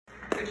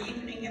Good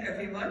evening,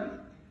 everyone,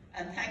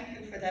 and thank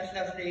you for that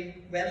lovely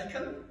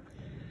welcome.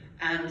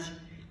 And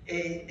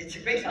it's a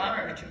great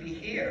honour to be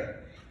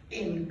here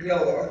in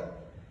Glór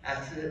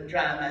at the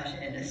Drama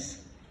at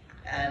Ennis.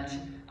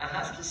 And I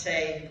have to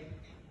say,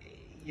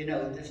 you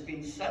know, there's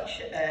been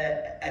such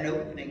an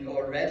opening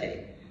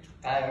already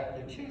by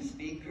the two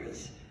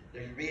speakers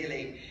that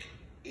really,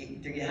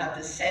 you have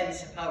the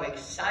sense of how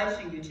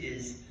exciting it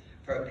is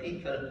for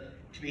people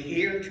to be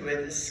here, to have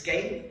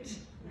escaped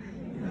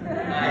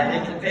a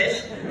little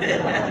bit,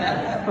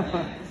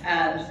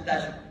 and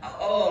that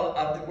all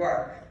of the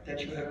work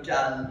that you have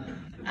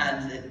done,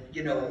 and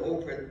you know,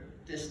 over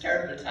this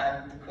terrible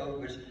time of the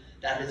COVID,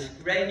 that is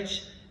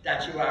great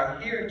that you are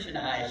here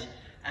tonight,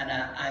 and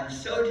I'm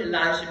so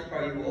delighted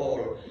for you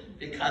all,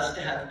 because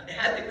to have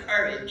had the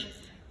courage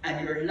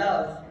and your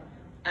love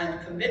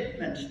and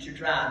commitment to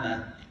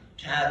drama,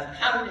 to have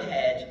plowed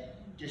ahead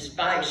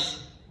despite,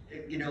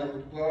 you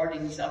know,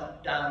 warnings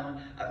up,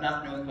 down, of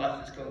not knowing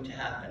what was going to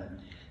happen.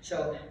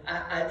 So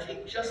I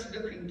think just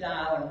looking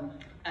down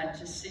and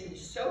to see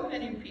so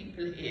many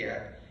people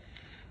here,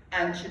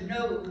 and to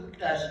know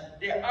that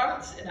the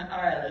arts in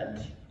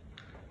Ireland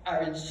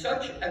are in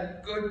such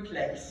a good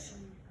place,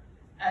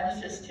 and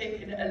it has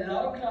taken a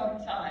long,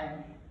 long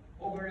time,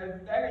 over a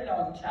very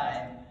long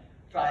time,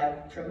 by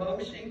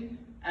promoting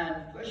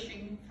and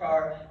pushing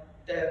for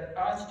the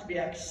arts to be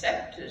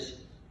accepted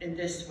in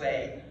this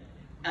way.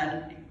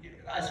 And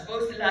I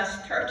suppose the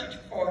last 30 to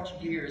 40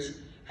 years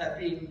have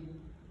been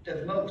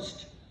the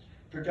most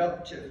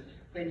productive,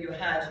 when you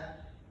had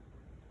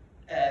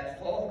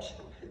fought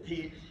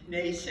the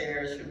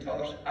naysayers who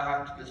thought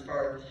art was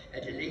for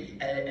an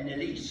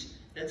elite,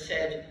 that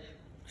said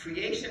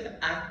creative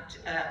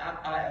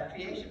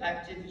activity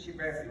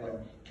for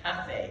everyone,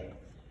 cafe.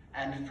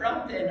 And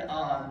from then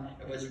on,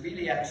 it was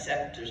really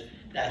accepted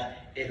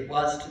that it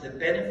was to the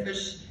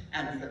benefit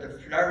and for the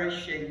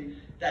flourishing,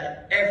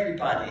 that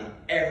everybody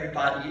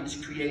is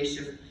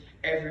creative,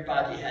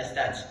 everybody has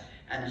that,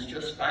 and it's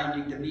just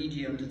finding the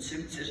medium that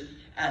suits it,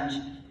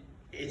 and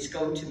it's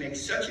going to make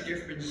such a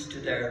difference to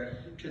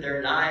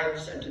their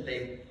lives and to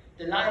the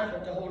life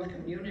of the whole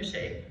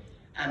community,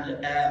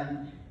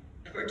 and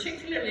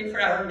particularly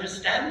for our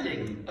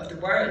understanding of the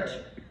world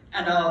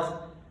and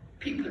of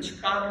people's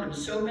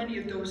problems. So many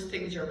of those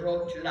things are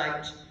brought to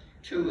light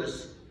to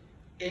us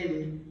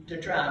in the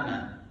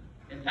drama.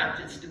 In fact,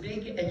 it's the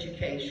big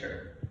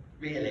educator,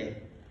 really.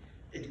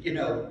 You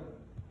know,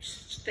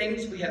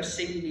 things we have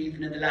seen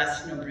even in the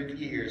last number of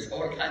years,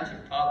 all kinds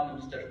of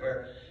problems that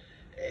were,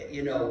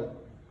 you know,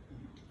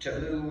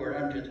 taboo or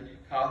under the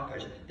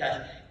carpet,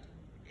 that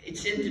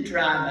it's in the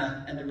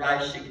drama and the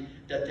writing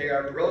that they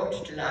are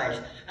brought to light.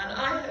 And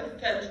I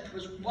have felt it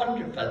was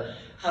wonderful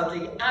how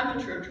the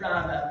amateur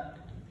drama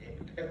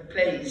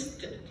plays,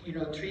 you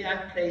know,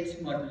 3-act plays,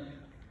 one,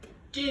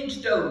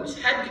 did those,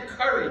 had the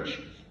courage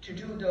to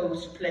do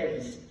those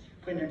plays,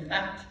 when in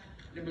fact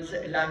there was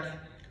like,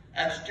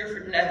 at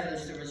different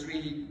levels, there was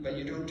really, well,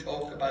 you don't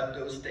talk about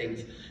those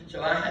things.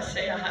 So I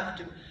have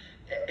to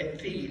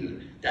feel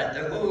that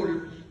the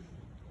whole,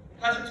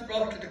 what it's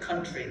brought to the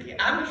country,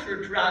 the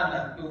amateur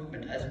drama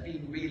movement has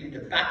been really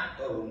the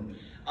backbone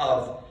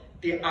of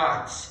the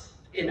arts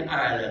in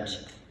Ireland.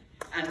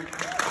 And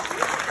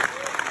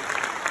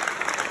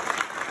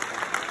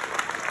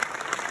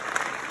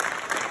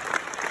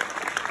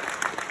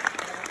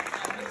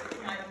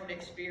my own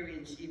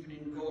experience, even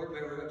in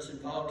Galway, where I was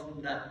involved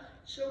in that,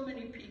 so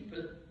many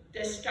people,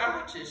 they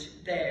started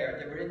there.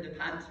 They were in the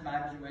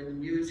pantomime, they were in the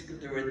musical,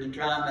 they were in the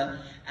drama,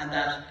 and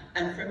that.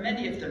 And for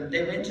many of them,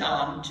 they went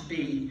on to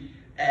be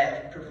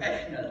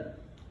professional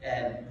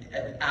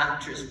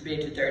actors,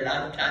 made it their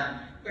lifetime.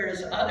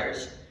 Whereas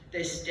others,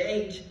 they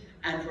stayed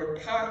and were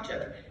part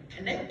of,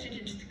 connected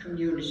into the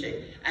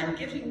community, and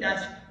giving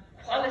that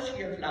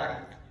quality of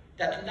life,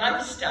 that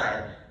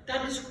lifestyle.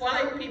 That is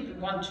why people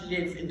want to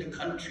live in the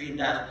country, and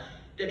that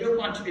they don't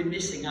want to be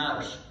missing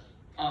out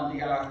on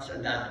the arts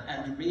and that.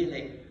 And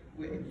really,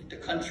 the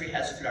country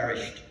has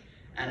flourished,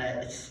 and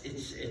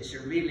it's a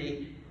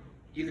really,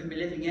 you can be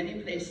living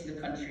any place in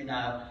the country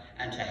now,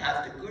 and to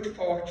have the good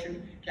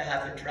fortune to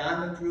have a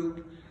drama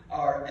group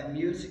or a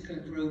musical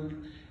group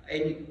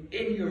in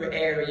your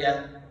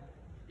area,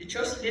 it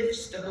just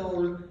lifts the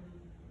whole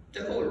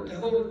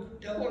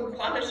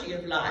quality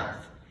of life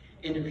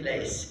in a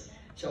place.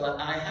 So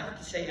I have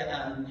to say,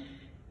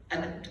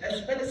 and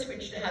as well as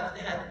which they have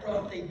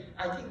brought the,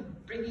 I think,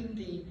 bringing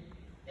the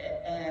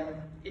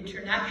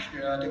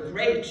international,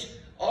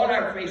 all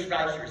our great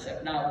writers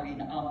have now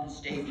been on the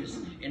stages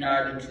in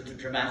Ireland with the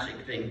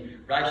dramatic thing,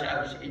 right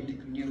out in the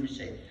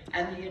community.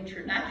 And the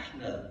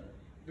international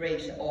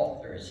great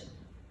authors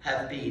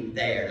have been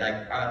there,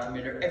 like Arthur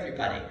Miller,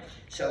 everybody.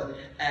 So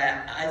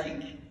I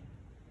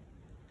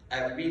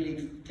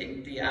really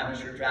think the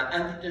amateur drama,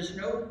 and there's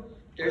no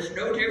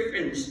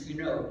difference, you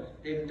know,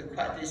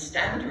 the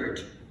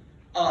standard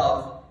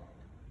of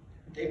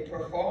the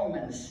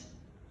performance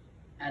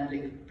and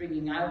the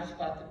bringing out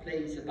what the play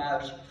is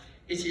about.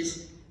 It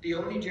is the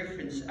only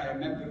difference. I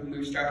remember when we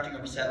were starting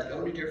ourselves, the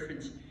only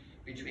difference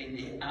between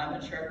the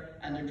amateur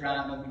and the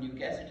drama, when you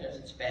get it at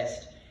its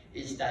best,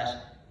 is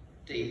that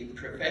the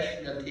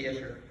professional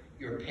theatre,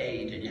 you're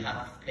paid and you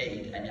have to pay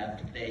it and you have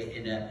to play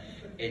in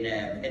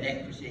an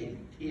equity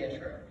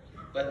theatre.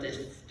 But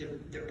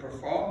the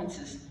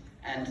performances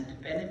and the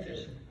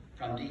benefit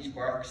from these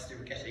works they're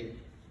getting,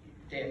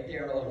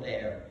 they're all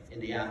there in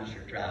the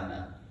amateur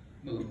drama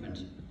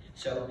movement.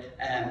 So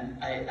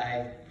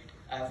I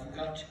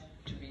forgot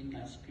to read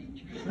my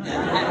speech.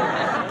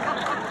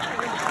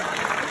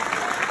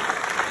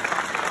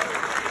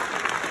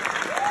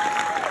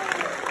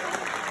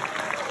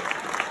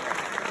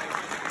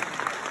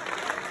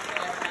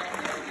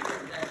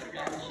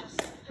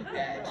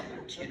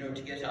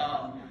 To get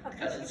on,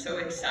 because it's so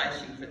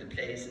exciting for the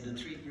plays and the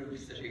three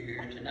groups that are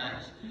here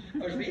tonight.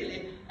 But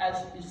really,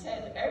 as you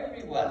said,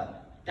 everyone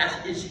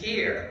that is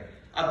here,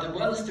 of the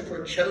ones that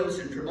were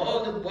chosen from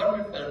all the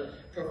wonderful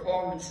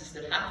performances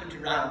that happened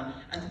around,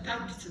 and the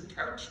fact it's in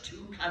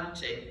 32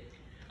 county,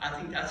 I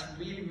think that's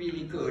really,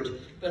 really good.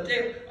 But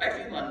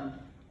everyone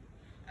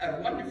have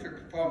wonderful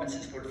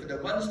performances, but for the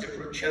ones that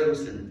were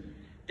chosen,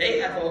 they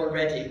have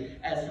already,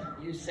 as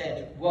you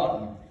said,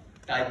 won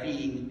by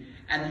being.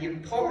 And the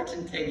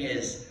important thing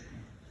is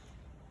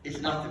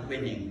not the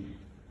winning,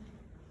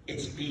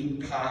 it's being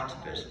part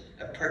of it,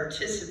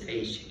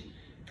 participating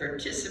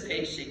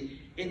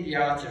in the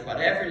arts at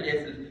whatever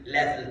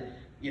level,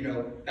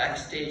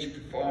 backstage,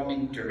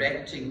 performing,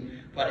 directing,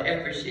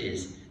 whatever it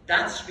is.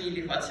 That's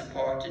really what's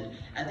important.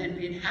 And then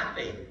being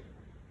happy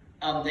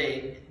on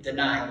the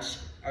night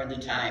or the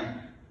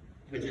time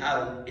with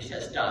how it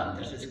has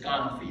done, that it's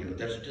gone for you,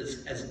 that it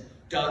has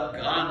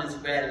gone as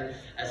well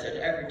as it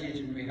ever did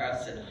in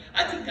rehearsal.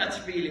 I think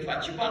that's really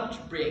what you want to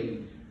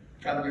bring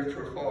from your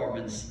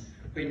performance,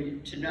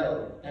 to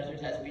know that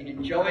it has been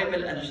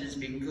enjoyable and it has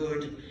been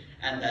good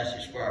and that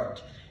it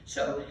worked.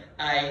 So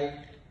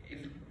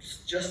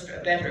just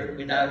better,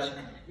 without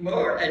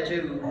more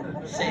ado,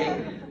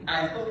 say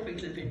I hope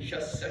it will be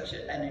just such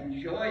an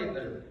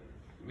enjoyable,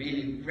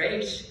 really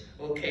great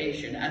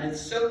occasion, and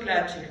it's so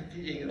glad to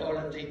see all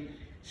of the,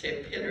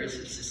 say, pillars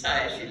of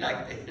society,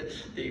 like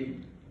the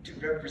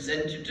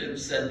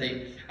representatives and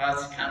the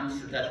Arts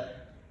Council, that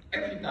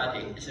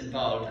everybody is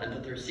involved and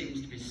that there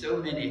seems to be so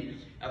many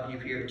of you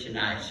here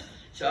tonight.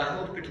 So I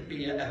hope it'll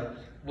be a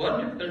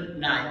wonderful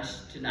night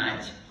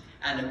tonight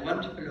and a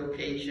wonderful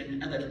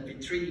occasion, and that it'll be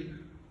 3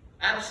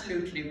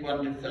 absolutely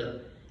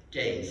wonderful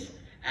days.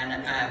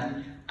 And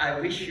I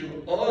wish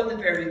you all the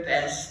very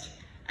best,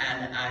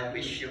 and I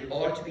wish you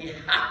all to be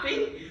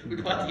happy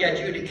with what the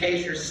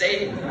adjudicators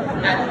say,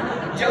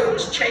 and don't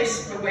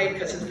chase them away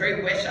because it's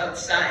very wet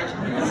outside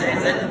if he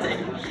says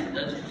anything.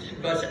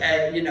 But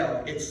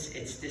this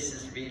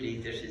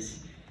is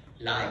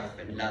life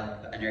and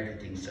love and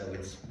everything, so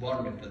it's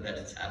wonderful that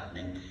it's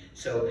happening.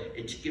 So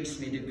it gives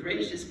me the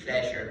greatest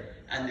pleasure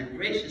and the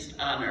greatest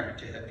honour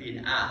to have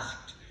been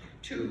asked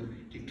to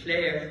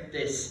declare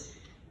this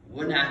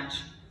one-act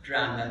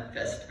drama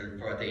festival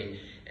for the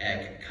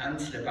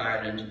Council of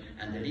Ireland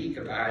and the League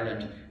of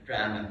Ireland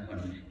Drama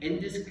Fund in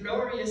this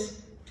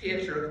glorious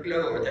Theatre of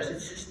Glór, that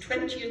it's its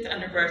 20th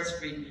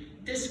anniversary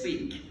this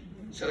week.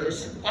 So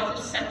what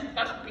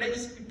a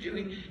place to be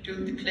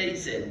doing the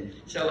plays in.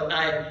 So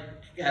I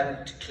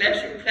have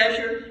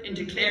pleasure in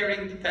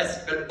declaring the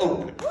festival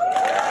open.